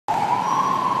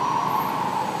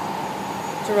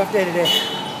a rough day today.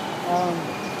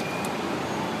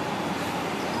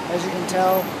 As you can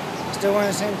tell, still wearing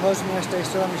the same clothes from yesterday,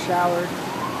 still haven't showered.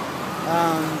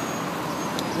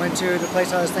 Went to the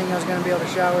place I was thinking I was going to be able to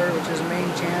shower, which is a Main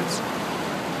Chance,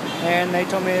 and they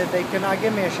told me that they could not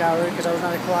give me a shower because I was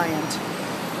not a client,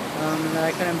 and that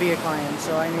I couldn't be a client,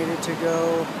 so I needed to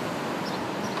go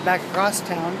back across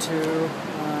town to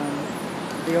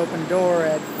the open door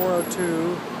at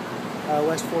 402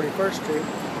 West 41st Street.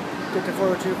 Get to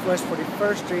 402 West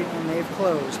 41st Street and they've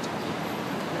closed.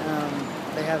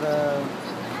 They have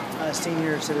a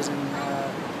senior citizen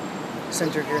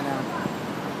center here now.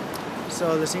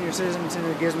 So the senior citizen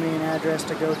center gives me an address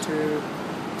to go to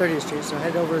 30th Street, so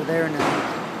head over there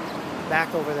now,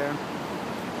 back over there.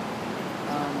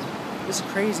 This is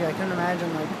crazy. I couldn't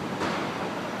imagine like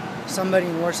somebody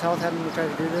in worse health having to try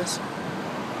to do this.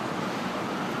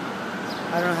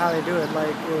 I don't know how they do it.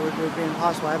 Like it would be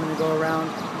impossible having to go around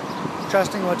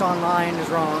trusting what's online is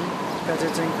wrong because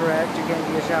it's incorrect. You can't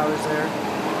get showers there,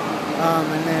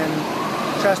 and then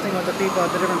trusting what the people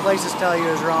at the different places tell you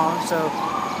is wrong. So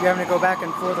you're having to go back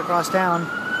and forth across town.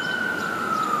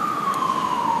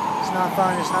 It's not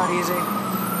fun. It's not easy.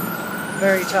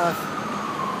 Very tough.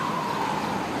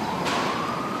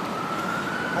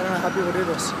 I don't know how people do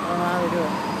this. I don't know how they do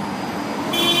it.